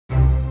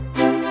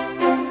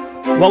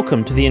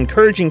Welcome to the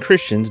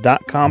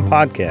EncouragingChristians.com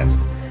podcast.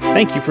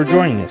 Thank you for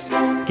joining us.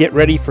 Get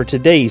ready for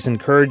today's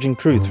encouraging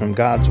truth from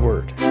God's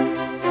Word.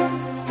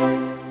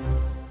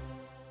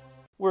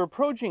 We're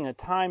approaching a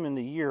time in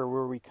the year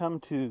where we come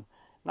to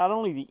not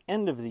only the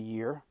end of the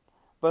year,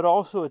 but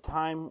also a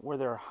time where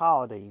there are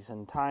holidays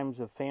and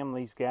times of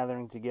families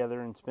gathering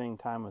together and spending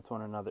time with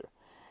one another.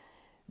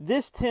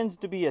 This tends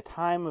to be a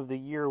time of the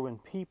year when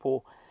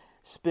people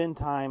spend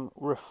time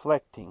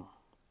reflecting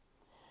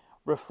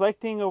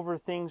over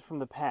things from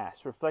the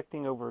past,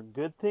 reflecting over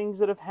good things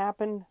that have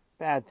happened,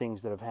 bad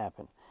things that have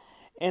happened.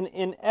 And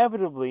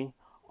inevitably,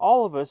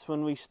 all of us,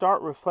 when we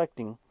start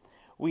reflecting,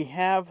 we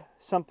have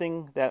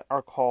something that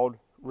are called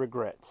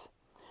regrets.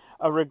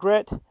 A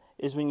regret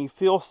is when you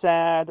feel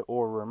sad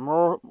or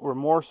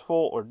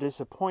remorseful or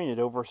disappointed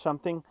over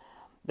something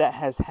that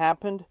has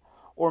happened,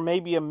 or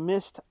maybe a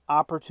missed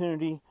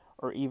opportunity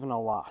or even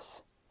a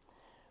loss.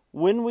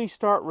 When we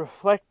start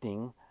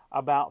reflecting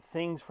about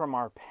things from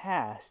our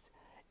past,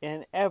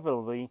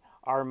 inevitably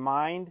our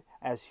mind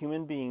as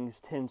human beings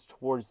tends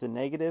towards the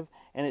negative,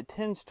 and it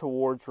tends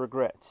towards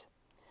regrets.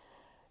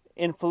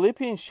 In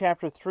Philippians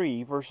chapter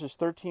 3, verses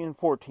 13 and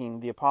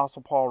 14, the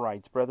Apostle Paul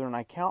writes, "Brethren,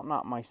 I count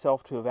not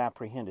myself to have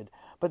apprehended,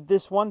 but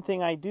this one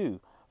thing I do,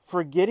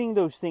 forgetting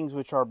those things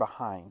which are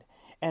behind,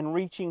 and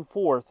reaching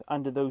forth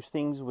unto those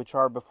things which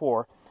are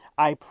before,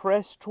 I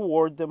press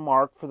toward the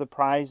mark for the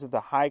prize of the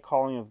high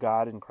calling of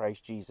God in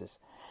Christ Jesus."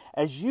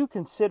 As you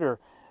consider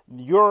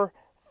your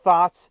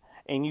thoughts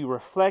and you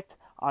reflect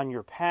on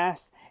your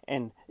past,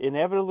 and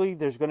inevitably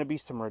there's going to be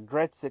some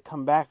regrets that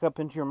come back up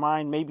into your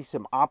mind, maybe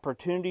some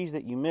opportunities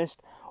that you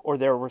missed, or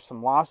there were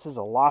some losses,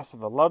 a loss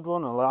of a loved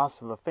one, a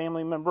loss of a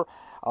family member,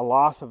 a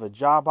loss of a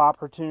job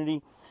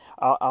opportunity,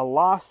 a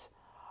loss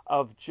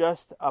of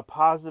just a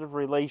positive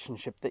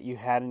relationship that you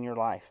had in your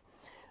life.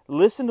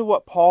 Listen to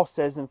what Paul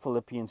says in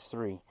Philippians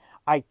 3.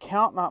 "I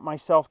count not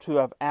myself to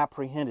have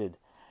apprehended,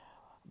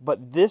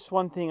 but this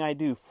one thing I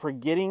do,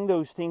 forgetting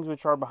those things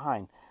which are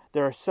behind."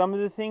 There are some of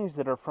the things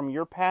that are from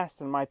your past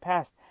and my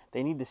past.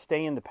 They need to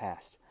stay in the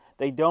past.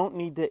 They don't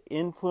need to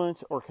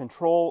influence or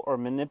control or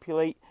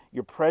manipulate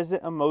your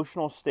present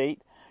emotional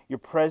state, your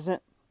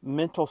present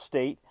mental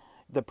state,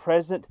 the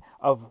present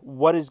of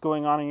what is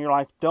going on in your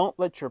life. Don't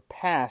let your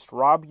past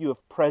rob you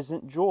of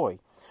present joy.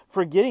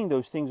 Forgetting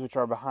those things which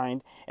are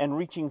behind and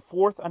reaching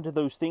forth unto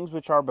those things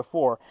which are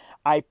before,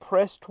 I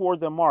press toward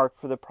the mark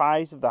for the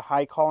prize of the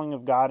high calling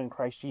of God in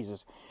Christ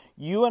Jesus.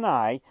 You and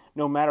I,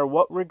 no matter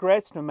what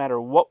regrets, no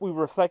matter what we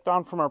reflect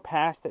on from our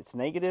past that's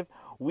negative,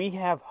 we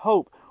have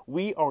hope.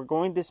 We are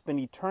going to spend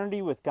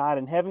eternity with God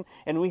in heaven,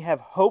 and we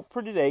have hope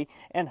for today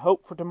and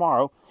hope for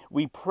tomorrow.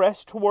 We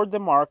press toward the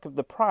mark of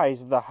the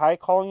prize of the high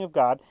calling of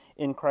God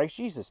in Christ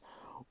Jesus.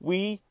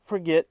 We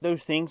forget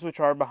those things which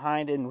are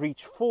behind and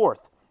reach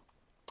forth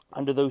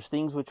unto those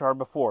things which are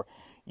before.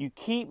 You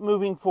keep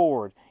moving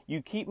forward.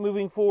 You keep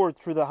moving forward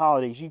through the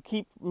holidays. You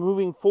keep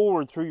moving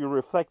forward through your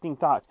reflecting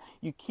thoughts.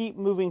 You keep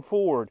moving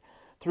forward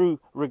through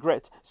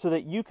regrets so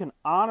that you can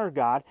honor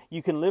God,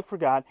 you can live for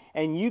God,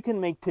 and you can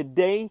make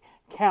today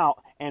count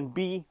and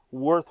be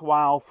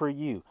worthwhile for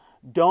you.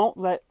 Don't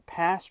let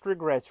past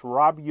regrets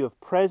rob you of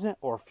present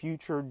or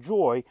future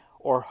joy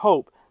or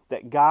hope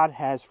that God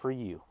has for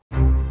you.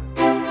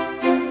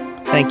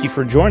 Thank you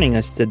for joining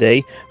us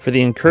today for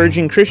the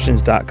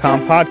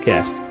EncouragingChristians.com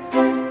podcast.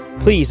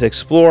 Please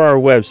explore our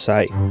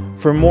website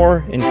for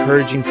more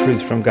encouraging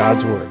truths from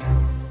God's Word.